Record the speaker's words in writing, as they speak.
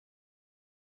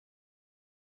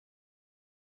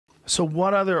So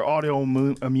what other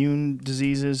autoimmune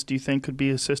diseases do you think could be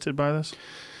assisted by this?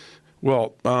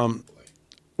 Well,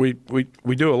 we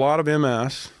do a lot of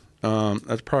MS.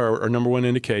 That's probably our number one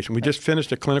indication. We just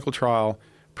finished a clinical trial,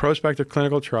 prospective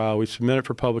clinical trial. We submitted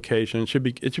for publication. It should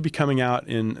be coming out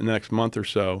in the next month or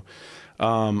so,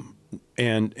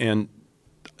 and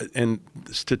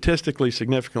statistically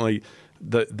significantly,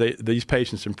 these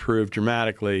patients improved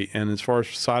dramatically. And as far as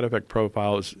side effect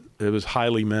profile, it was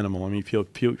highly minimal. I mean,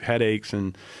 few headaches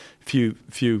and few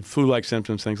flu-like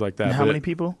symptoms, things like that. And how many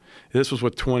people? This was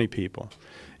with 20 people.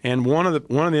 And one of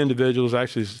the individuals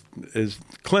actually is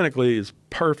clinically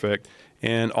perfect,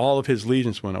 and all of his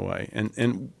lesions went away.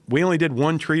 And we only did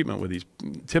one treatment with these.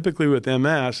 Typically with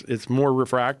MS, it's more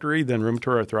refractory than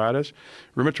rheumatoid arthritis.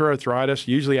 Rheumatoid arthritis,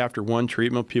 usually after one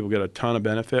treatment, people get a ton of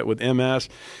benefit. With MS,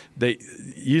 they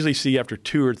usually see after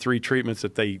 2 or 3 treatments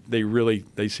that they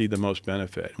see the most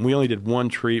benefit. And we only did one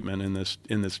treatment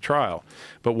in this trial.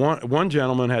 But one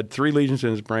gentleman had 3 lesions in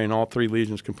his brain. All 3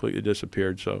 lesions completely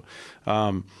disappeared. So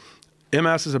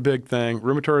MS is a big thing.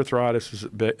 Rheumatoid arthritis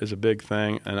is a big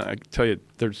thing, and I tell you,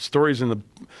 there's stories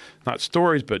not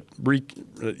stories, but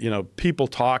people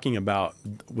talking about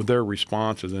their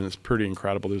responses, and it's pretty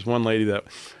incredible. There's one lady that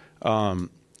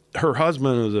her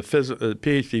husband was a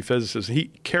PhD physicist. He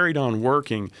carried on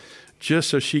working just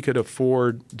so she could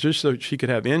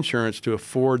have insurance to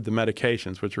afford the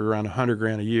medications, which were around $100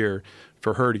 grand a year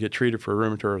for her to get treated for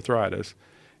rheumatoid arthritis,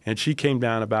 and she came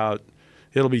down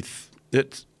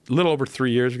it's a little over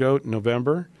 3 years ago,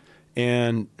 November,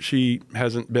 and she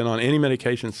hasn't been on any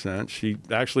medication since. She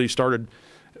actually started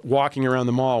walking around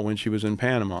the mall when she was in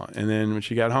Panama, and then when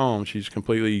she got home, she's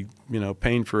completely,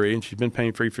 pain-free, and she's been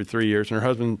pain-free for 3 years. And her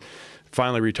husband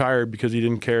finally retired because he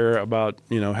didn't care about,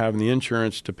 having the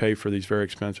insurance to pay for these very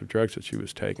expensive drugs that she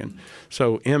was taking.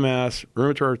 So MS,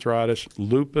 rheumatoid arthritis,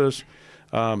 lupus.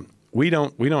 We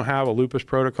don't have a lupus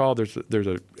protocol. There's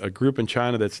a group in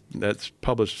China that's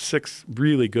published 6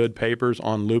 really good papers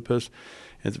on lupus.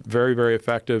 It's very, very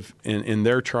effective in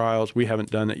their trials. We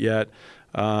haven't done it yet.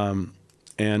 And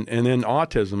then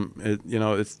autism.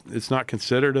 It's not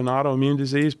considered an autoimmune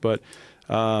disease, but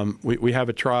we have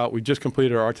a trial. We just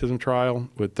completed our autism trial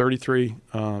with 33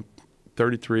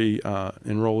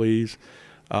 enrollees.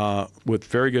 With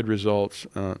very good results.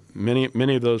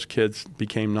 Many of those kids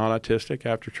became non-autistic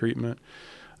after treatment.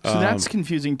 So that's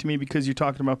confusing to me because you're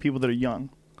talking about people that are young,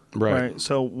 right?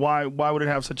 So why would it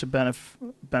have such a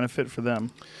benefit for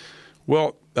them?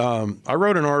 Well, I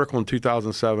wrote an article in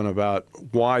 2007 about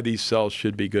why these cells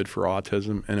should be good for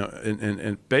autism,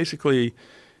 and basically,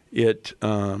 it's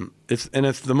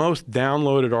the most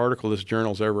downloaded article this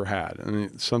journal's ever had. I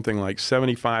mean, something like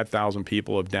 75,000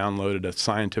 people have downloaded a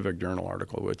scientific journal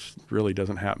article, which really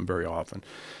doesn't happen very often.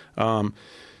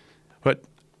 But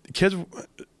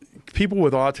people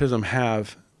with autism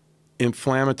have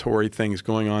inflammatory things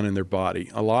going on in their body.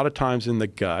 A lot of times in the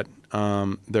gut,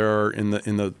 there are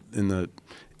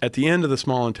at the end of the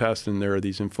small intestine, there are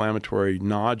these inflammatory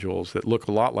nodules that look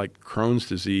a lot like Crohn's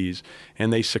disease,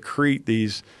 and they secrete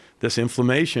this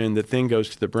inflammation that then goes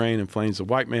to the brain, inflames the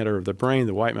white matter of the brain.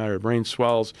 The white matter of the brain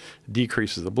swells,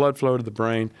 decreases the blood flow to the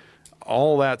brain.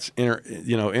 All that's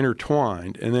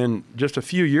intertwined. And then just a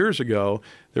few years ago,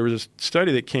 there was a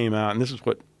study that came out, and this is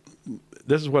what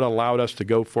allowed us to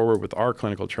go forward with our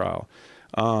clinical trial.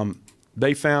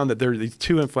 They found that there are these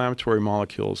 2 inflammatory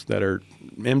molecules that are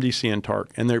MDC and TARC,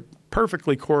 and they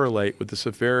perfectly correlate with the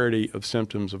severity of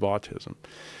symptoms of autism.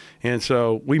 And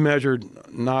so we measured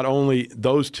not only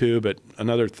those 2, but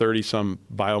another 30-some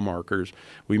biomarkers.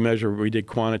 We did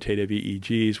quantitative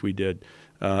EEGs. We did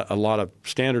a lot of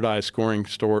standardized scoring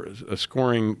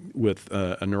with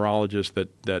a neurologist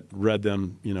that read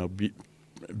them,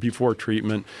 before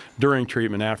treatment, during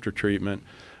treatment, after treatment.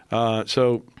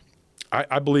 So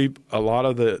I believe a lot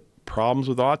of the problems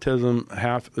with autism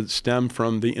stem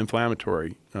from the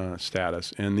inflammatory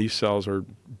status, and these cells are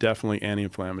definitely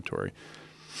anti-inflammatory.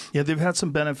 Yeah, they've had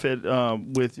some benefit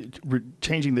with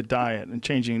changing the diet and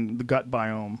changing the gut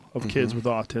biome of kids with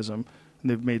autism, and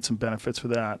they've made some benefits for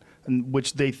that, and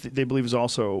which they believe is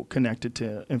also connected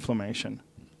to inflammation.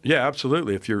 Yeah,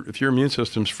 absolutely. If your immune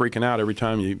system's freaking out every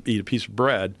time you eat a piece of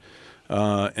bread,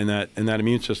 and that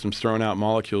immune system's throwing out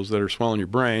molecules that are swelling your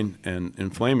brain and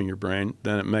inflaming your brain,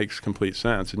 then it makes complete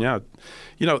sense. And yeah,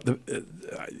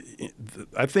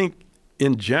 I think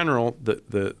in general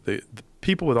the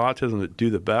people with autism that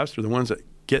do the best are the ones that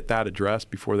get that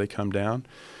addressed before they come down.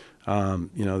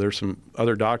 There's some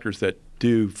other doctors that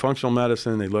do functional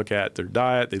medicine. They look at their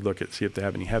diet. They see if they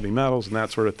have any heavy metals and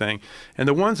that sort of thing. And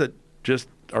the ones that just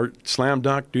are slam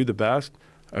dunk, do the best,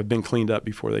 have been cleaned up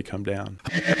before they come down.